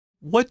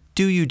What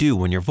do you do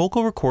when your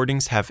vocal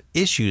recordings have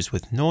issues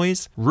with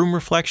noise, room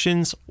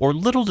reflections, or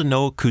little to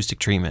no acoustic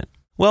treatment?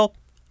 Well,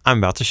 I'm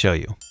about to show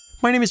you.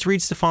 My name is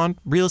Reid Stefan,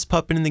 realest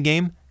puppet in the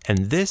game,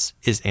 and this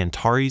is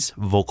Antares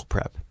Vocal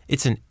Prep.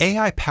 It's an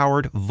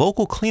AI-powered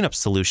vocal cleanup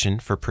solution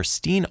for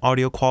pristine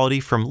audio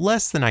quality from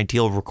less than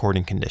ideal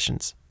recording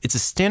conditions. It's a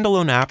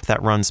standalone app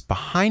that runs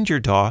behind your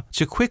DAW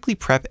to quickly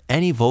prep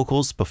any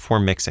vocals before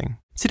mixing.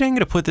 Today I'm going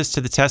to put this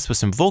to the test with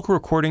some vocal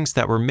recordings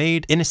that were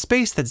made in a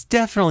space that's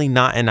definitely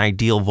not an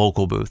ideal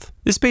vocal booth.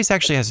 This space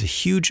actually has a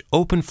huge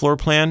open floor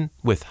plan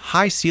with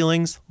high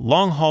ceilings,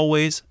 long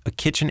hallways, a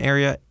kitchen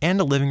area, and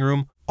a living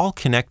room, all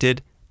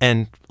connected,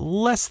 and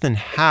less than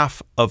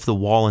half of the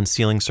wall and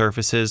ceiling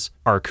surfaces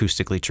are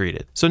acoustically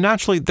treated. So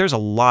naturally, there's a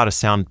lot of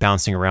sound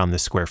bouncing around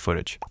this square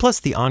footage. Plus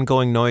the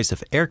ongoing noise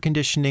of air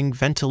conditioning,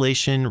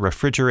 ventilation,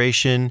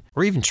 refrigeration,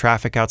 or even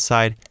traffic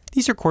outside.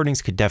 These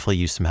recordings could definitely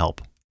use some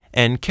help.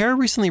 And Kara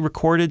recently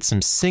recorded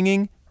some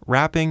singing,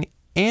 rapping,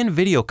 and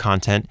video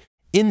content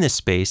in this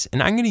space,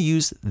 and I'm going to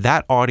use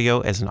that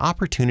audio as an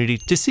opportunity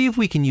to see if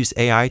we can use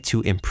AI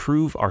to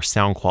improve our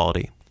sound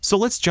quality. So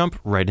let's jump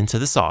right into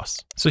the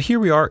sauce. So here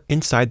we are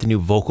inside the new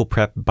Vocal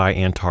Prep by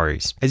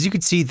Antares. As you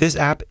can see, this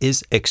app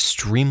is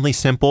extremely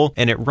simple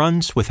and it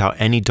runs without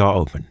any DAW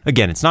open.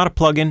 Again, it's not a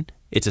plugin,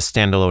 it's a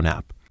standalone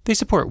app. They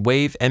support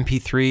WAV,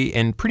 MP3,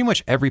 and pretty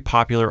much every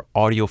popular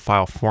audio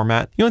file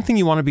format. The only thing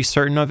you want to be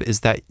certain of is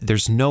that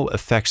there's no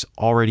effects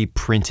already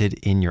printed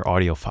in your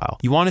audio file.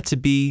 You want it to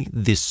be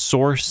the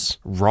source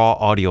raw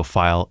audio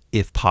file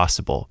if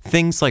possible.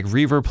 Things like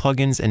reverb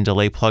plugins and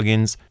delay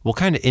plugins will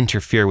kind of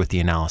interfere with the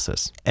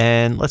analysis.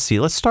 And let's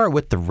start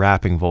with the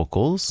rapping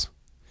vocals.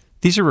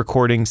 These are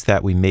recordings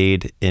that we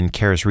made in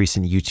Kara's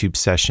recent YouTube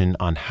session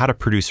on how to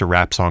produce a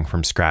rap song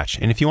from scratch.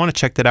 And if you want to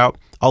check that out,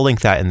 I'll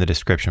link that in the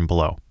description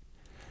below.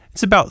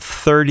 It's about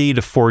 30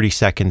 to 40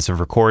 seconds of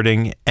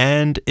recording,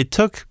 and it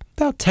took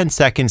about 10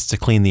 seconds to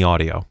clean the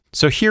audio.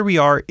 So here we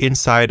are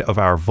inside of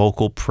our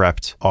vocal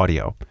prepped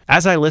audio.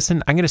 As I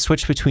listen, I'm going to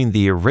switch between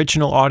the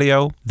original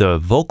audio, the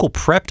vocal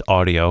prepped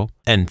audio,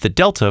 and the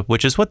delta,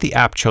 which is what the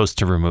app chose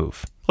to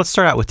remove. Let's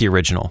start out with the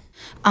original.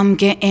 I'm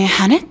getting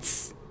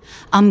hundreds,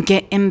 I'm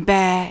getting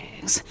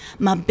bags,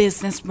 my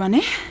business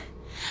running.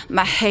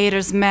 My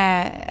haters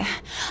mad.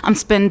 I'm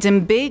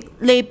spending big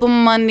label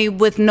money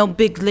with no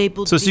big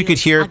label So as you could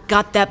hear, I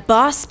got that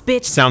boss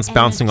bitch sounds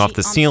bouncing off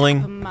the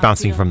ceiling,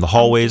 bouncing from the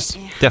hallways.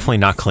 Definitely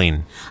not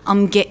clean.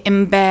 I'm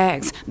getting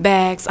bags.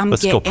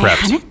 Let's go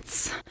prepped.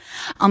 Hundreds.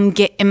 I'm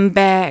getting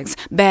bags.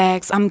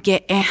 I'm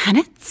getting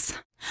hundreds.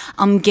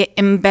 I'm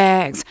getting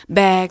bags.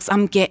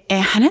 I'm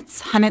getting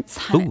hundreds.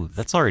 Ooh,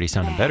 that's already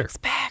sounding better.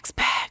 Bags.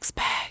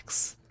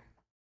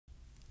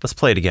 Let's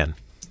play it again.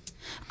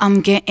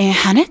 I'm getting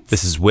hundreds.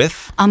 This is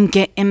with. I'm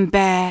getting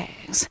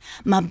bags.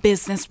 My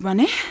business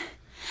running.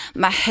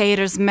 My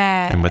haters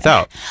mad. And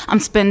without. I'm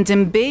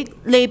spending big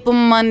label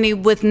money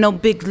with no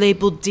big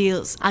label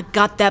deals. I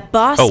got that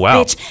boss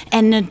bitch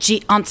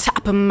energy on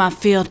top of my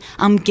field.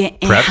 I'm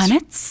getting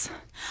hundreds.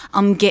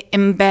 I'm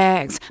getting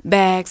bags.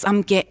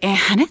 I'm getting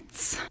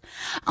hundreds.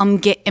 I'm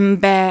getting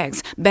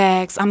bags.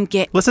 I'm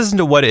getting. Let's listen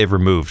to what it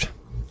removed.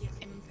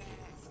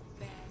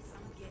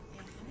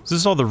 This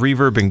is all the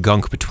reverb and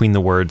gunk between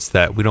the words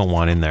that we don't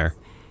want in there.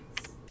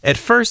 At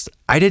first,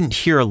 I didn't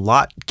hear a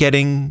lot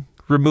getting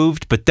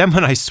removed, but then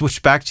when I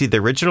switched back to the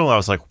original, I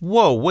was like,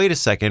 whoa, wait a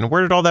second,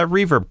 where did all that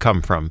reverb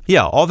come from?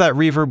 Yeah, all that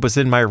reverb was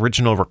in my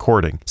original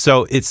recording.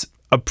 So it's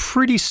a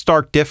pretty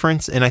stark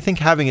difference, and I think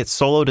having it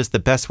soloed is the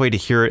best way to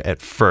hear it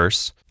at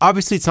first.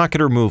 Obviously, it's not going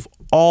to remove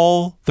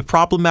all the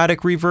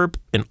problematic reverb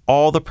and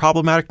all the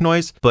problematic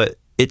noise, but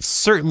it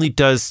certainly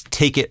does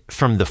take it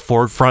from the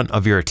forefront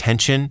of your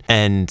attention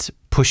and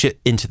push it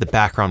into the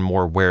background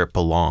more where it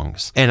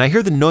belongs. And I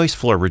hear the noise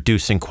floor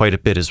reducing quite a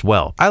bit as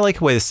well. I like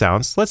the way this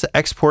sounds. Let's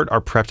export our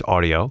prepped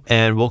audio,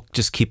 and we'll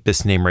just keep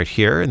this name right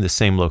here in the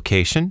same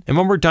location. And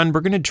when we're done,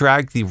 we're going to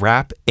drag the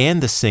rap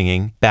and the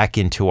singing back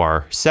into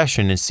our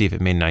session and see if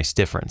it made a nice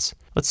difference.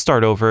 Let's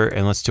start over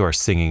and let's do our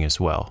singing as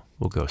well.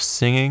 We'll go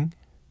singing.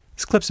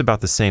 This clip's about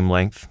the same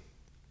length.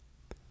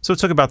 So it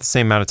took about the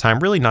same amount of time,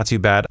 really not too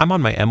bad. I'm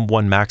on my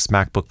M1 Max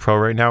MacBook Pro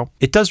right now.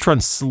 It does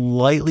run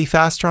slightly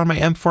faster on my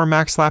M4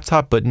 Max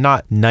laptop, but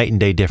not night and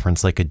day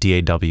difference like a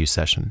DAW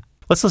session.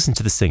 Let's listen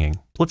to the singing.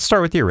 Let's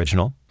start with the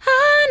original.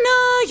 I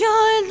know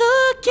you're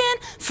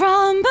looking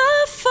from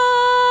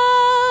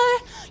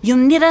afar. You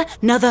need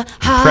another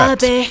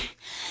hobby,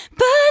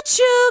 but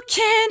you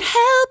can't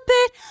help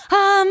it.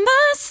 I'm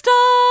a star,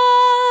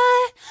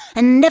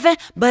 and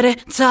everybody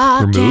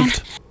talking.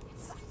 Removed.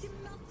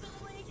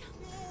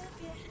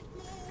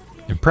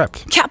 And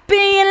prepped.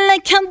 Copying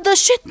like how the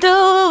shit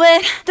do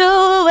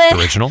it.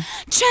 Original.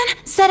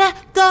 Trendsetter,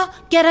 go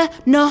getter,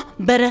 no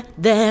better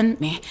than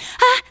me.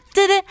 I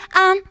did it,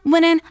 I'm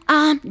winning,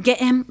 I'm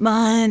getting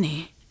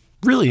money.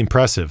 Really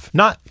impressive.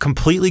 Not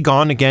completely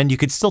gone again. You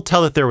could still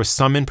tell that there was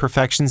some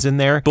imperfections in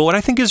there. But what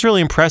I think is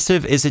really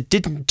impressive is it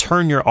didn't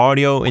turn your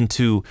audio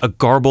into a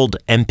garbled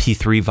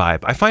MP3 vibe.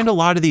 I find a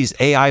lot of these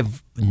AI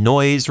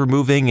noise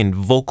removing and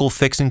vocal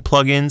fixing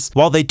plugins,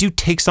 while they do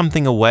take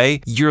something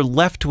away, you're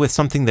left with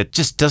something that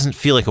just doesn't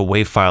feel like a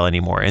WAV file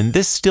anymore. And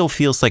this still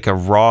feels like a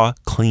raw,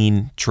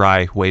 clean,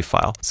 dry WAV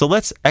file. So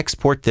let's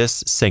export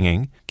this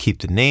singing, keep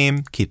the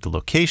name, keep the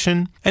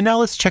location, and now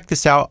let's check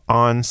this out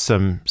on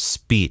some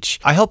speech.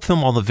 I help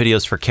film all the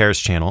videos for Kara's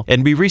channel,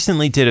 and we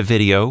recently did a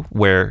video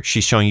where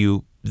she's showing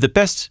you the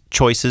best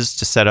choices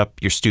to set up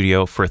your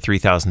studio for a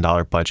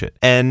 $3,000 budget.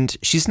 And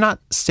she's not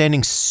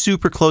standing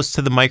super close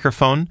to the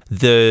microphone.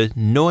 The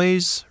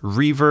noise,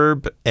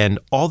 reverb, and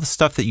all the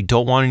stuff that you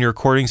don't want in your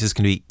recordings is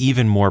going to be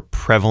even more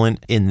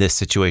prevalent in this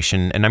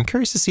situation. And I'm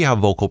curious to see how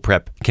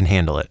VocalPrep can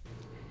handle it.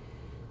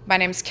 My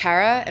name's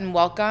Kara, and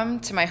welcome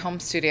to my home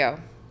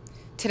studio.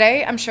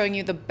 Today, I'm showing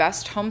you the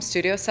best home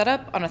studio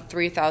setup on a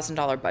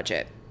 $3,000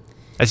 budget.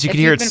 As you can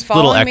hear, it's a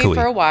little echoey. If you've been following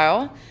me for a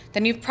while,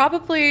 then you've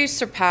probably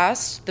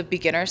surpassed the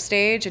beginner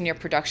stage in your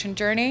production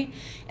journey.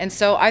 And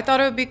so I thought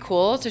it would be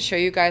cool to show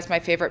you guys my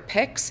favorite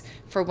picks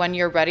for when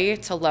you're ready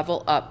to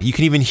level up. You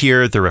can even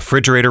hear the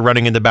refrigerator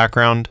running in the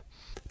background,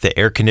 the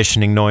air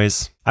conditioning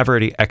noise. I've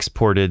already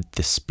exported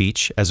the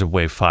speech as a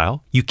WAV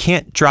file. You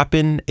can't drop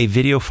in a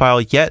video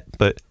file yet,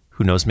 but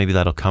who knows, maybe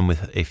that'll come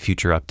with a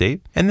future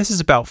update. And this is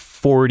about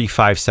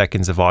 45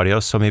 seconds of audio,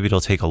 so maybe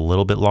it'll take a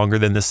little bit longer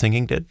than the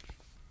singing did.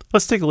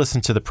 Let's take a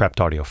listen to the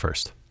prepped audio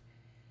first.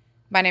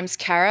 My name's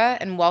Kara,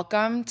 and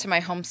welcome to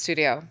my home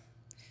studio.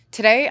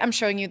 Today, I'm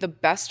showing you the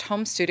best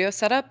home studio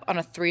setup on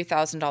a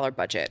 $3,000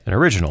 budget. An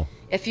original.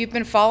 If you've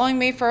been following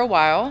me for a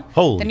while,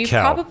 then you've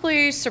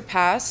probably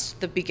surpassed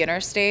the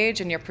beginner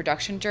stage in your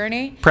production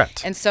journey.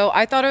 Prepped. And so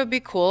I thought it would be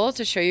cool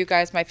to show you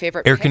guys my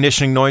favorite air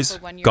conditioning noise,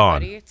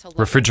 gone.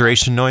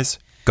 Refrigeration noise,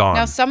 gone.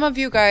 Now, some of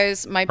you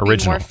guys might be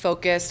more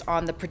focused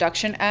on the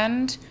production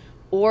end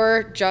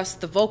or just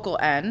the vocal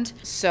end.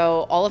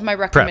 So all of my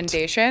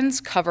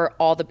recommendations cover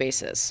all the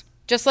bases.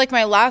 Just like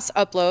my last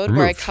upload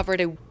where I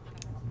covered a...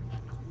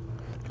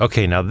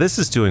 Okay, now this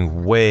is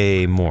doing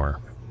way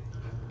more.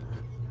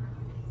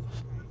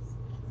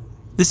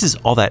 This is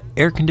all that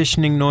air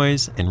conditioning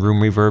noise and room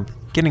reverb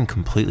getting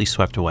completely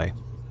swept away.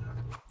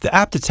 The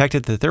app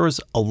detected that there was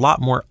a lot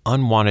more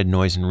unwanted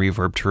noise and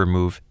reverb to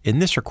remove in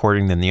this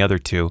recording than the other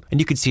two, and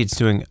you can see it's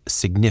doing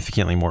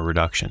significantly more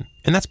reduction.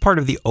 And that's part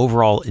of the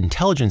overall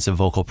intelligence of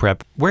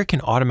VocalPrep, where it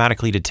can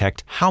automatically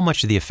detect how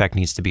much of the effect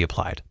needs to be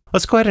applied.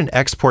 Let's go ahead and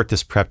export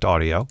this prepped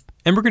audio,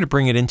 and we're going to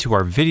bring it into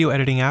our video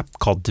editing app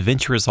called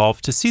DaVinci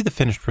Resolve to see the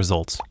finished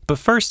results. But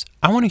first,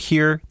 I want to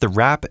hear the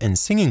rap and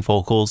singing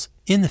vocals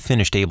in the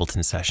finished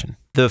Ableton session.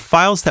 The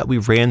files that we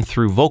ran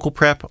through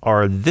VocalPrep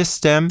are this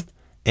stem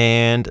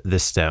and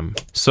this stem.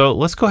 So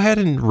let's go ahead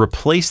and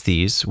replace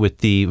these with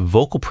the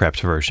VocalPrep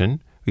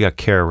version. We got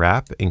Kara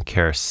rap and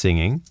Kara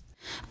singing.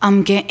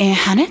 I'm getting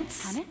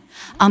hundreds,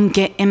 I'm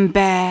getting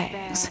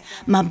bags,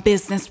 my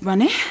business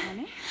running,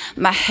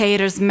 my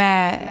haters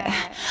mad.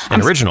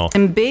 An original.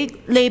 And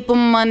big label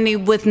money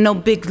with no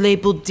big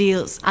label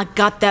deals. I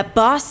got that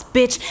boss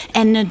bitch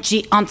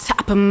energy on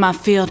top of my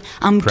field.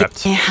 I'm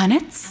getting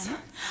hundreds,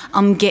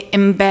 I'm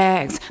getting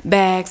bags,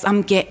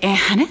 I'm getting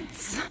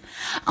hundreds.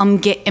 I'm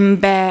getting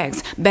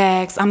bags,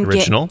 I'm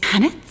original.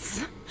 getting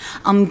hundreds.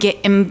 I'm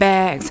getting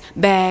bags,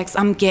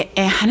 I'm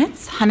getting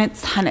hundreds.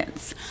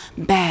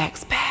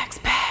 Bags.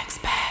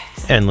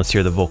 And let's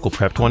hear the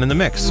VocalPrep one in the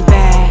mix.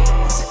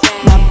 Bags,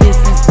 my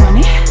business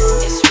running,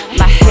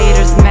 my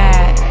haters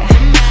mad.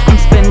 I'm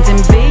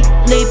spending big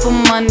label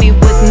money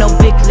with no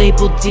big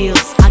label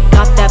deals. I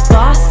got that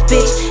boss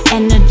bitch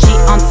energy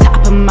on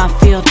top of my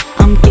field.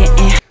 I'm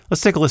getting.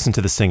 Let's take a listen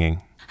to the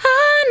singing.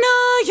 I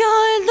know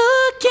you're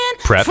looking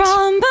Prepped.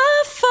 from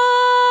afar.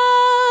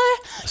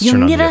 Let's you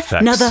turn on need the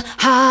effects. Another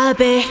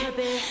hobby,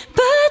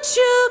 but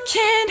you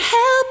can't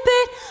help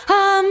it.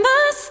 I'm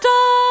a star,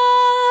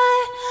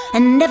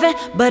 and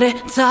everybody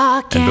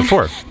talking. And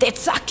before. They're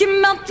talking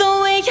about the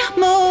way you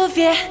move,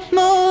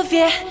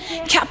 yeah.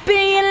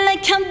 Copying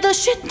like how the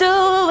shit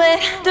do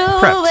it.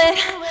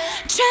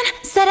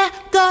 Trendsetter,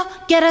 go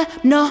getter,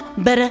 no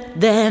better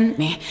than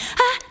me.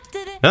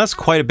 Now that's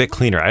quite a bit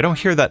cleaner. I don't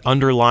hear that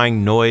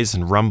underlying noise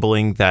and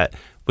rumbling that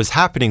was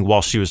happening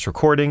while she was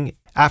recording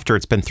after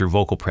it's been through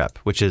VocalPrep,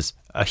 which is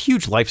a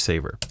huge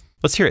lifesaver.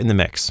 Let's hear it in the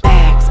mix.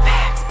 Bags.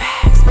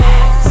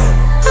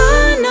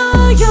 I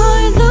know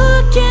you're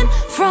looking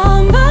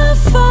from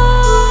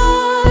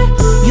afar.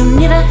 You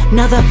need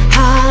another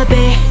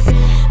hobby,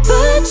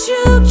 but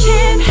you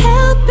can't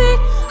help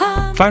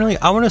it. Finally,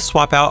 I want to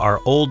swap out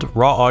our old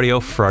raw audio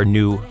for our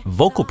new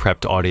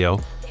VocalPrepped audio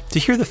to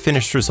hear the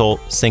finished result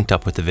synced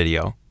up with the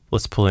video.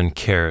 Let's pull in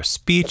Kara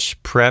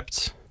speech,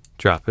 prepped,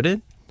 drop it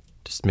in.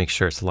 Just make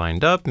sure it's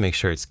lined up, make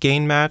sure it's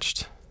gain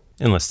matched,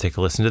 and let's take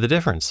a listen to the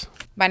difference.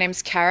 My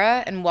name's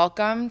Kara, and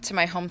welcome to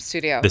my home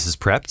studio. This is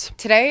prepped.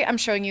 Today, I'm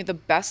showing you the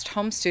best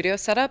home studio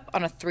setup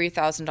on a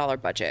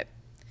 $3,000 budget.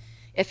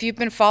 If you've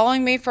been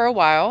following me for a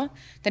while,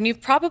 then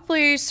you've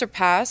probably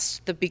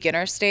surpassed the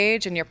beginner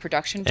stage in your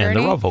production journey.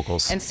 And the raw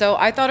vocals. And so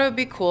I thought it would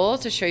be cool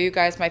to show you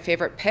guys my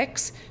favorite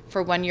picks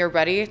for when you're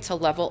ready to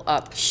level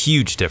up.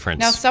 Huge difference.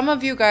 Now, some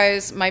of you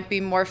guys might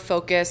be more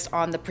focused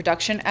on the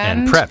production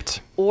end. And prepped.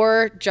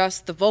 Or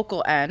just the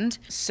vocal end.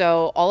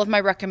 So all of my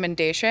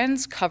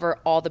recommendations cover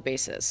all the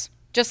bases.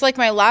 Just like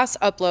my last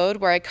upload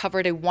where I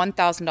covered a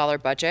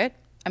 $1,000 budget,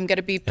 I'm going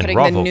to be putting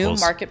the new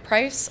market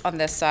price on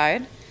this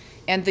side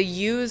and the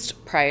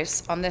used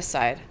price on this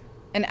side.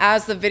 And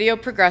as the video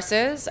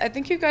progresses, I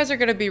think you guys are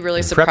going to be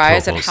really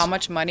surprised at how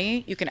much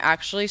money you can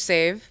actually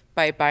save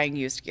by buying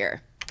used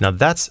gear. Now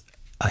that's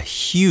a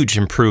huge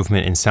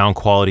improvement in sound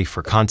quality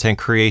for content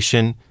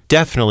creation.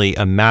 Definitely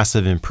a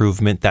massive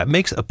improvement that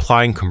makes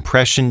applying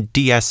compression,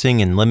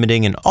 de-essing, and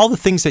limiting, and all the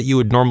things that you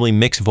would normally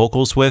mix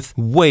vocals with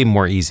way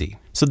more easy.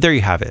 So there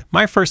you have it,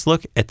 my first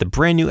look at the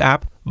brand new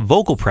app,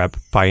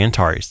 VocalPrep by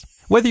Antares.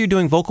 Whether you're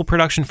doing vocal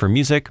production for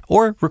music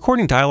or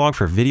recording dialogue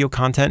for video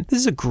content, this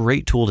is a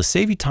great tool to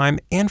save you time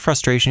and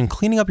frustration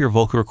cleaning up your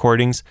vocal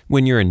recordings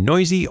when you're in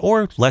noisy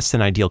or less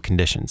than ideal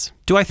conditions.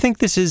 Do I think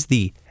this is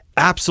the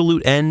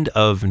absolute end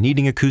of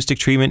needing acoustic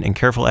treatment and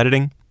careful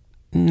editing?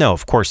 No,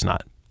 of course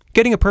not.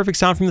 Getting a perfect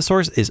sound from the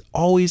source is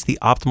always the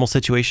optimal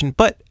situation,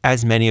 but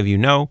as many of you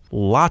know,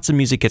 lots of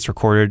music gets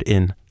recorded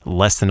in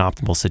less than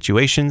optimal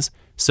situations,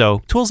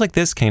 so tools like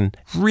this can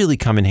really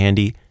come in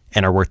handy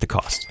and are worth the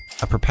cost.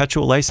 A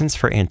perpetual license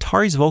for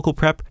Antares Vocal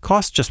Prep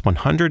costs just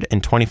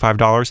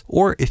 $125,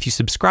 or if you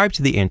subscribe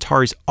to the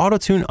Antares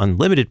AutoTune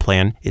Unlimited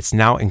plan, it's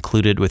now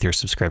included with your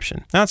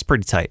subscription. That's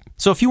pretty tight.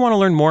 So if you want to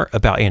learn more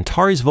about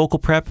Antares Vocal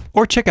Prep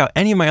or check out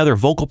any of my other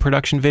vocal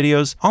production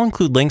videos, I'll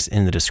include links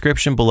in the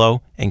description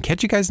below and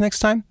catch you guys next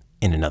time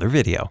in another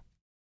video.